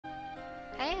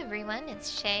Hi everyone,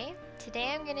 it's Shay.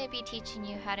 Today I'm going to be teaching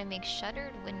you how to make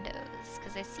shuttered windows,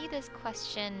 because I see this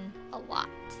question a lot,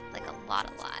 like a lot.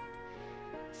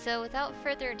 So without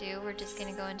further ado, we're just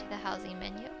going to go into the housing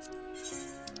menu.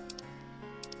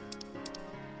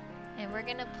 And we're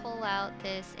going to pull out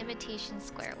this imitation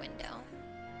square window.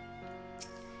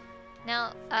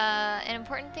 Now, an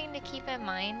important thing to keep in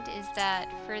mind is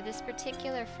that for this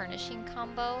particular furnishing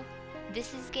combo,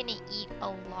 this is gonna eat a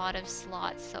lot of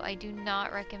slots, so I do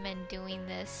not recommend doing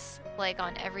this like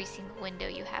on every single window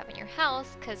you have in your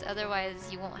house, because otherwise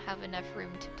you won't have enough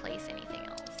room to place anything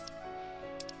else.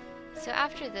 So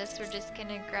after this, we're just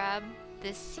gonna grab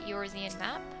this Eorzean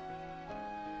map.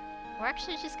 We're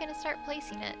actually just gonna start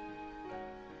placing it.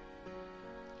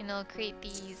 And it'll create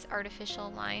these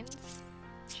artificial lines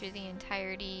through the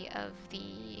entirety of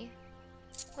the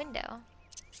window.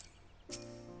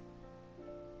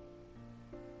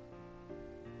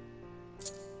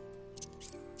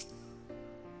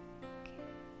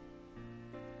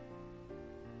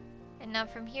 And now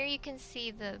from here you can see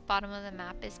the bottom of the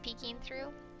map is peeking through.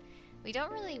 We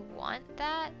don't really want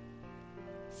that,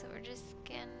 so we're just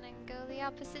gonna go the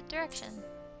opposite direction.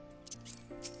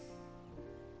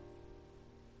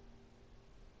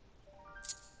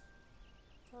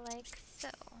 Like so.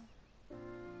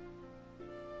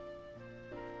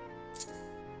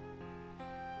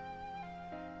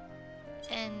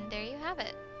 And there you have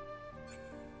it.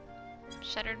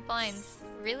 Shuttered blinds.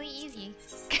 Really easy.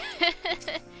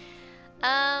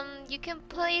 You can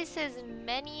place as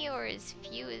many or as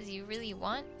few as you really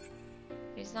want.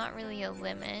 There's not really a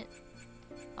limit.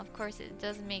 Of course, it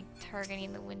does make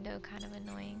targeting the window kind of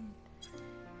annoying.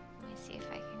 Let me see if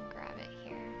I can grab it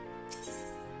here.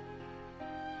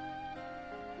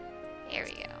 There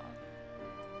we go.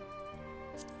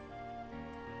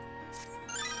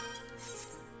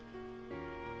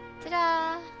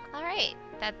 Ta-da! Alright,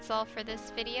 that's all for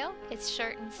this video. It's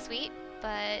short and sweet,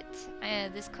 but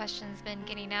this question's been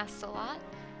getting asked a lot,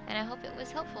 and I hope it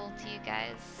was helpful to you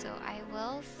guys, so I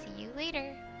will see you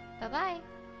later. Bye-bye!